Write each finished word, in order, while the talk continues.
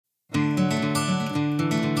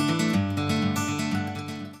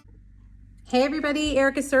Hey everybody,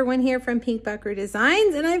 Erica Serwin here from Pink Buckaroo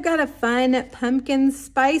Designs, and I've got a fun pumpkin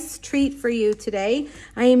spice treat for you today.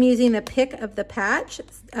 I am using the Pick of the Patch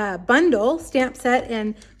bundle, stamp set,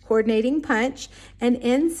 and coordinating punch, and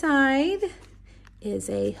inside is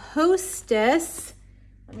a Hostess.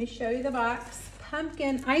 Let me show you the box.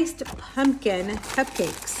 Iced pumpkin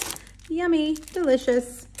cupcakes. Yummy,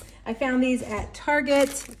 delicious. I found these at Target,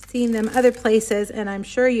 seen them other places, and I'm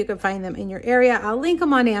sure you can find them in your area. I'll link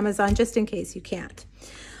them on Amazon just in case you can't.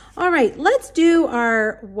 All right, let's do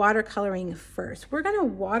our watercoloring first. We're gonna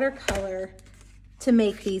watercolor to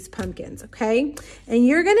make these pumpkins, okay? And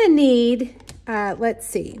you're gonna need, let's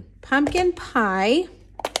see, pumpkin pie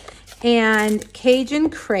and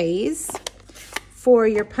Cajun craze for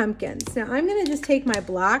your pumpkins. Now I'm gonna just take my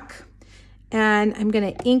block and I'm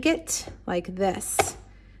gonna ink it like this.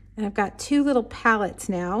 And I've got two little palettes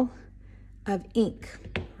now of ink,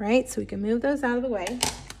 right? So we can move those out of the way.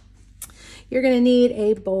 You're gonna need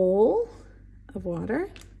a bowl of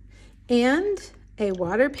water and a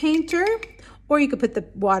water painter, or you could put the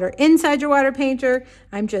water inside your water painter.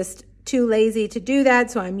 I'm just too lazy to do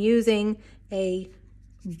that, so I'm using a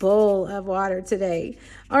bowl of water today.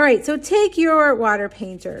 All right, so take your water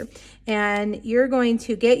painter and you're going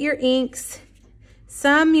to get your inks.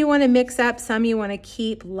 Some you want to mix up, some you want to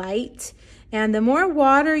keep light. And the more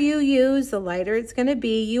water you use, the lighter it's going to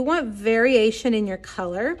be. You want variation in your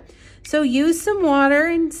color. So use some water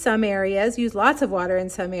in some areas, use lots of water in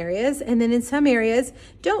some areas, and then in some areas,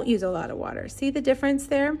 don't use a lot of water. See the difference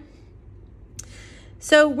there?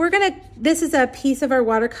 So this is a piece of our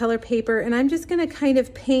watercolor paper, and I'm just going to kind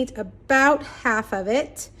of paint about half of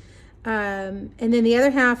it. And then the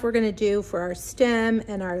other half we're going to do for our stem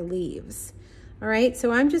and our leaves. All right,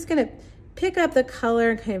 so I'm just gonna pick up the color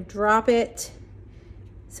and kind of drop it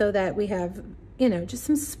so that we have, you know, just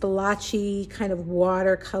some splotchy kind of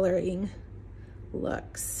watercoloring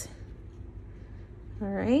looks. All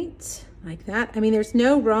right, like that. I mean, there's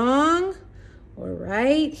no wrong or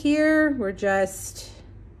right here. We're just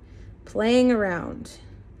playing around.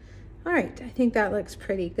 All right, I think that looks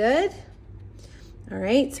pretty good. All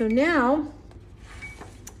right, so now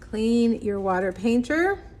clean your water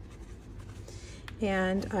painter.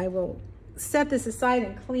 And I will set this aside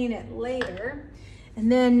and clean it later.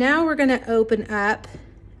 And then now we're gonna open up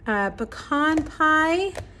pecan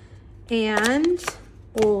pie and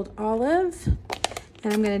old olive.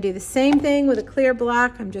 And I'm gonna do the same thing with a clear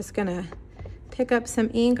block. I'm just gonna pick up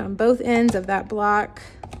some ink on both ends of that block.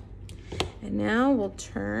 And now we'll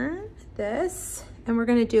turn this and we're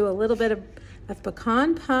gonna do a little bit of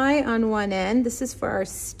pecan pie on one end. This is for our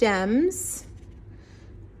stems.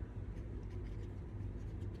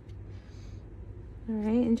 All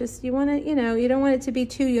right, and just, you want to, you know, you don't want it to be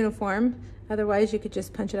too uniform. Otherwise, you could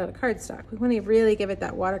just punch it out of cardstock. We want to really give it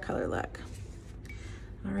that watercolor look.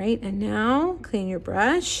 All right, and now clean your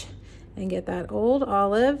brush and get that old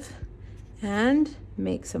olive and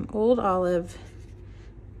make some old olive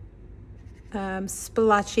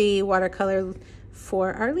splotchy watercolor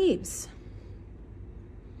for our leaves.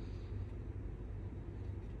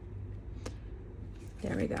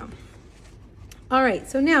 There we go. All right,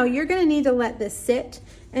 so now you're gonna need to let this sit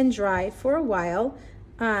and dry for a while.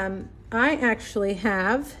 I actually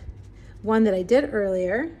have one that I did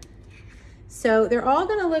earlier. So they're all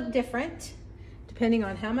gonna look different depending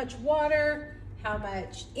on how much water, how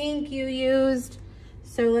much ink you used.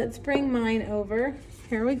 So let's bring mine over.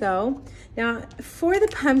 Here we go. Now for the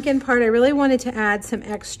pumpkin part, I really wanted to add some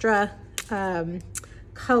extra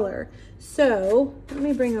color. So let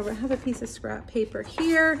me bring over, I have a piece of scrap paper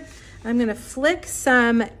here. I'm gonna flick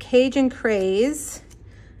some Cajun craze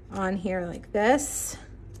on here like this.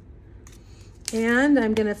 And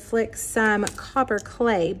I'm gonna flick some copper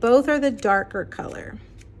clay. Both are the darker color.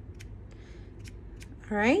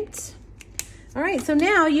 All right. All right, so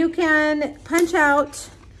now you can punch out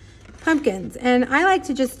pumpkins. And I like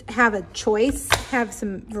to just have a choice, have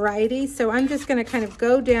some variety. So I'm just gonna kind of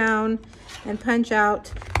go down and punch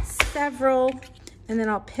out several, and then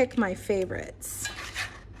I'll pick my favorites.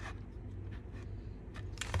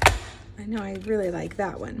 I know I really like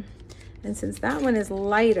that one. And since that one is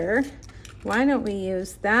lighter, why don't we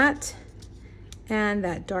use that and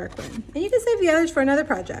that dark one? And you can save the others for another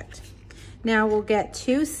project. Now we'll get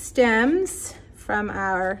two stems from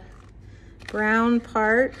our brown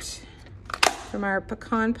part, from our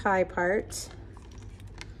pecan pie part.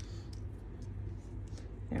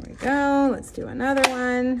 There we go, let's do another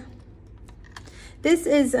one. This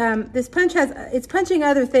is, this punch it's punching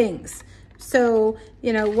other things. So,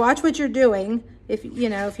 you know, watch what you're doing. If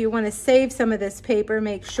you want to save some of this paper,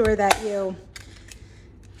 make sure that you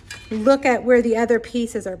look at where the other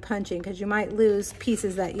pieces are punching because you might lose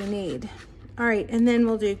pieces that you need. All right, and then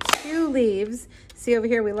we'll do 2 leaves. See over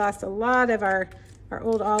here, we lost a lot of our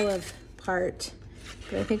old olive part,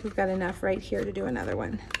 but I think we've got enough right here to do another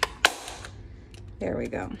one. There we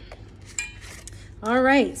go. All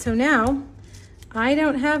right, so now I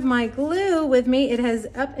don't have my glue with me. It has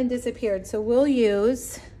up and disappeared, so we'll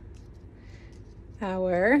use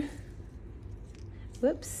our,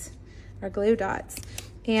 our glue dots.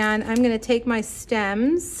 And I'm gonna take my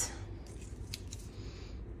stems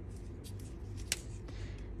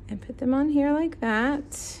and put them on here like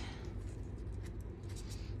that.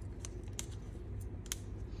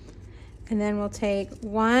 And then we'll take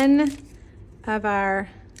one of our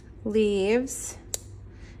leaves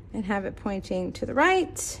and have it pointing to the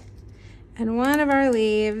right. And one of our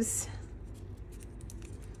leaves,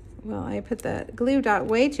 well, I put the glue dot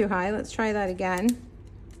way too high. Let's try that again.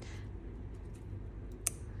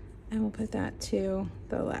 And we'll put that to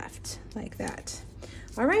the left, like that.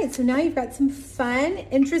 All right, so now you've got some fun,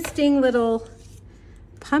 interesting little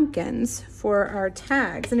pumpkins for our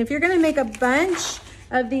tags. And if you're gonna make a bunch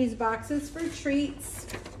of these boxes for treats,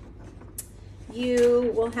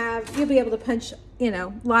 you'll be able to punch,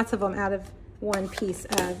 lots of them out of one piece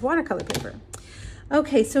of watercolor paper.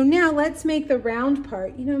 Okay, so now let's make the round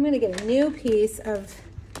part. I'm gonna get a new piece of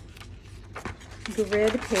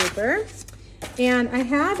grid paper. And I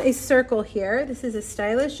have a circle here. This is a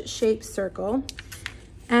stylish shaped circle.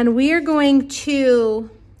 And we are going to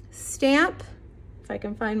stamp, if I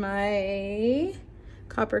can find my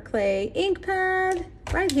copper clay ink pad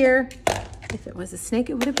right here. If it was a snake,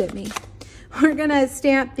 it would have bit me. We're gonna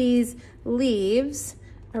stamp these leaves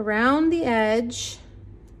around the edge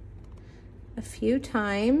a few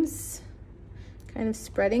times, kind of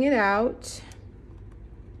spreading it out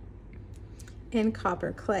in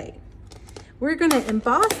copper clay. We're gonna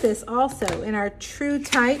emboss this also in our True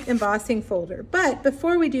Type embossing folder. But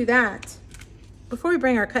before we do that, before we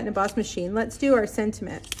bring our cut and emboss machine, let's do our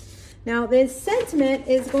sentiment. Now this sentiment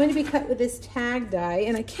is going to be cut with this tag die,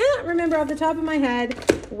 and I cannot remember off the top of my head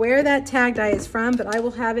where that tag die is from, but I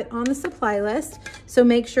will have it on the supply list. So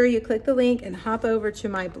make sure you click the link and hop over to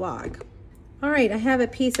my blog. All right, I have a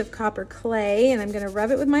piece of copper clay and I'm gonna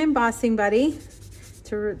rub it with my embossing buddy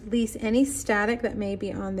to release any static that may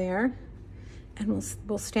be on there. And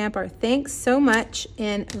we'll stamp our thanks so much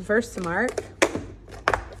in Versamark.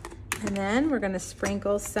 And then we're gonna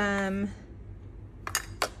sprinkle some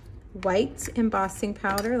white embossing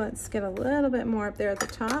powder. Let's get a little bit more up there at the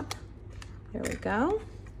top. There we go.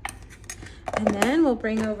 And then we'll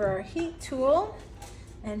bring over our heat tool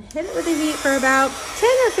and hit it with the heat for about 10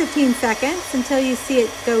 or 15 seconds until you see it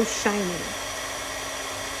go shiny.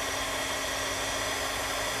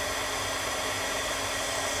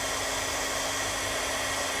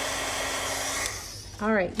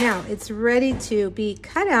 All right, now it's ready to be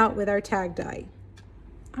cut out with our tag die.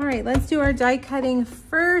 All right, let's do our die cutting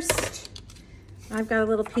first. I've got a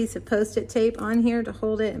little piece of Post-it tape on here to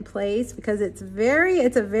hold it in place because it's a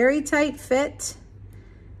very tight fit.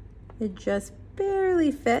 It just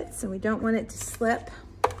barely fits, and we don't want it to slip.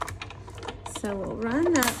 So we'll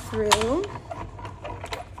run that through.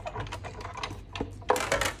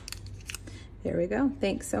 There we go,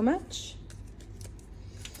 thanks so much.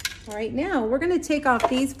 All right, now we're gonna take off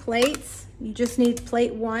these plates. You just need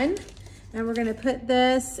plate 1, and we're gonna put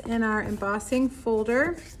this in our embossing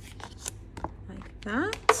folder, like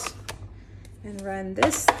that, and run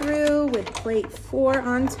this through with plate 4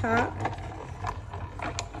 on top.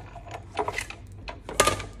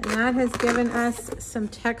 And that has given us some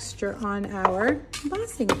texture on our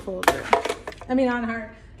embossing folder. On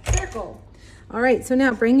our circle. All right, so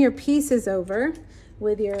now bring your pieces over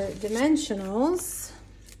with your dimensionals,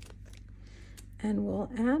 and we'll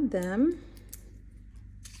add them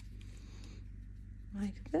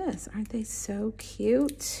like this. Aren't they so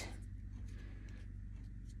cute?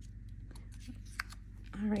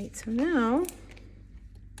 All right, so now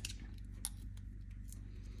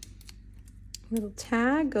little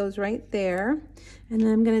tag goes right there, and then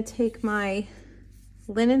I'm going to take my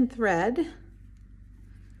linen thread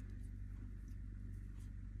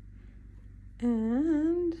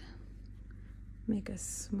and make a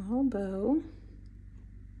small bow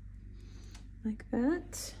like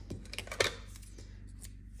that.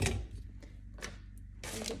 Get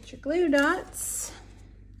your glue dots.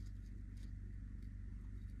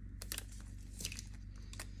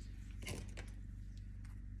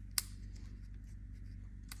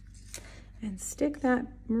 And stick that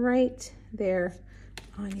right there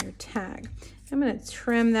on your tag. I'm going to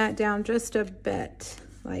trim that down just a bit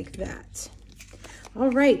like that. All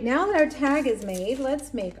right, now that our tag is made,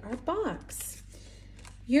 let's make our box.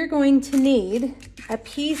 You're going to need a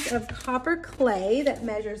piece of copper clay that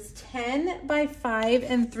measures 10 by 5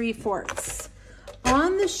 3/4.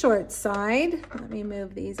 On the short side, let me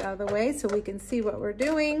move these out of the way so we can see what we're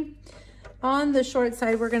doing. On the short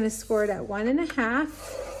side, we're going to score it at 1 1/2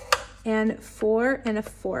 and 4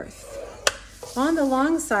 1/4. On the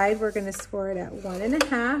long side, we're going to score it at 1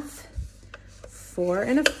 1/2, 4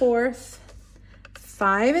 1/4,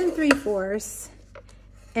 5 3/4,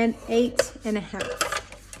 and 8 1/2.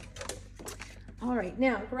 All right,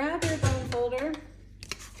 now grab your bone folder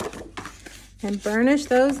and burnish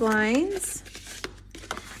those lines.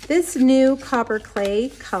 This new copper clay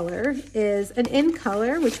color is an in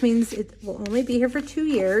color, which means it will only be here for 2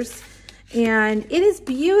 years. And it is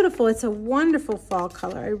beautiful. It's a wonderful fall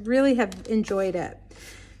color. I really have enjoyed it.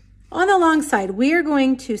 On the long side, we are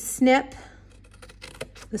going to snip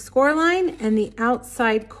the score line and the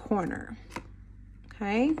outside corner.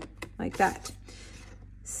 Okay, like that.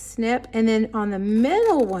 Snip, and then on the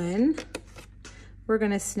middle one, we're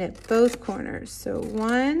going to snip both corners. So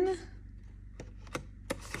 1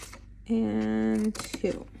 and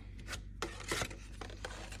 2.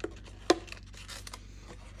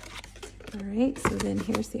 All right, so then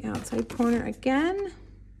here's the outside corner again.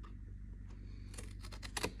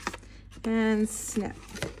 And snip.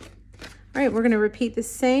 All right, we're going to repeat the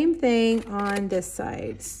same thing on this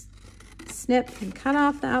side. Snip and cut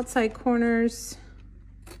off the outside corners.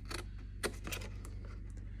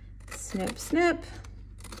 Snip, snip,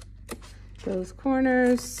 both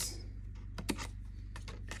corners.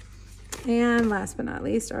 And last but not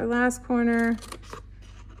least, our last corner.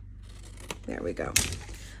 There we go.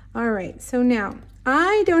 All right, so now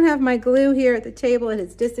I don't have my glue here at the table. It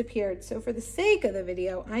has disappeared. So for the sake of the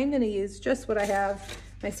video, I'm going to use just what I have,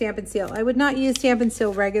 my Stampin' Seal. I would not use Stampin'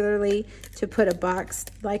 Seal regularly to put a box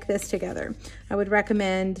like this together. I would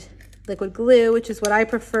recommend liquid glue, which is what I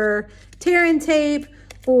prefer, tear and tape,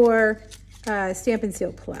 or Stampin'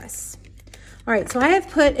 Seal Plus. All right, so I have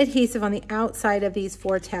put adhesive on the outside of these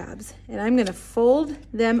 4 tabs, and I'm going to fold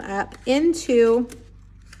them up into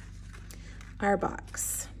our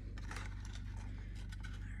box.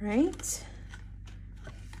 All right,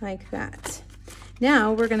 like that.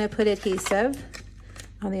 Now we're going to put adhesive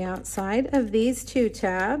on the outside of these 2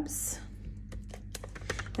 tabs,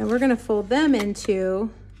 and we're going to fold them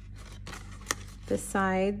into the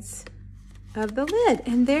sides of the lid.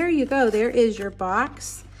 And there you go. There is your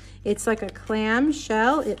box. It's like a clam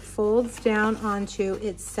shell. It folds down onto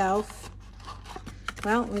itself.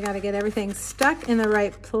 Well, we got to get everything stuck in the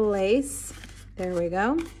right place. There we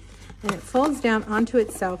go. And it folds down onto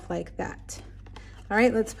itself like that. All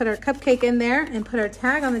right, let's put our cupcake in there and put our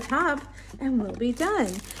tag on the top, and we'll be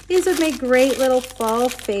done. These would make great little fall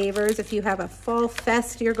favors if you have a fall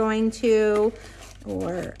fest you're going to,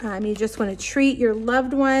 or you just want to treat your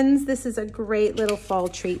loved ones. This is a great little fall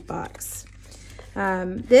treat box.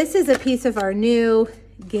 This is a piece of our new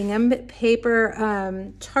gingham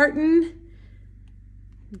paper, tartan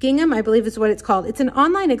gingham, I believe is what it's called. It's an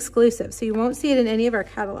online exclusive, so you won't see it in any of our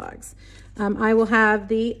catalogs. I will have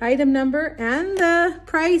the item number and the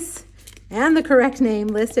price and the correct name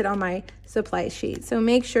listed on my supply sheet, so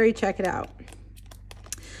make sure you check it out.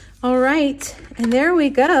 All right, and there we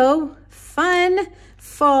go. Fun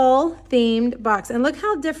fall themed box. And look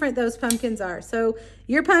how different those pumpkins are. So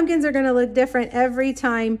your pumpkins are going to look different every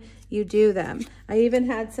time you do them. I even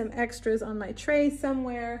had some extras on my tray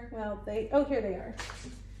somewhere. Well, here they are.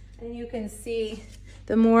 And you can see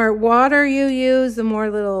the more water you use, the more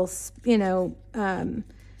little,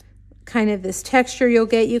 kind of this texture you'll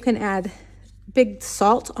get. You can add big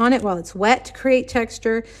salt on it while it's wet to create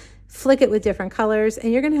texture. Flick it with different colors,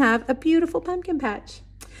 and you're going to have a beautiful pumpkin patch.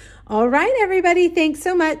 All right, everybody, thanks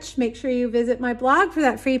so much. Make sure you visit my blog for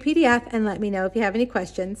that free PDF and let me know if you have any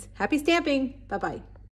questions. Happy stamping. Bye-bye.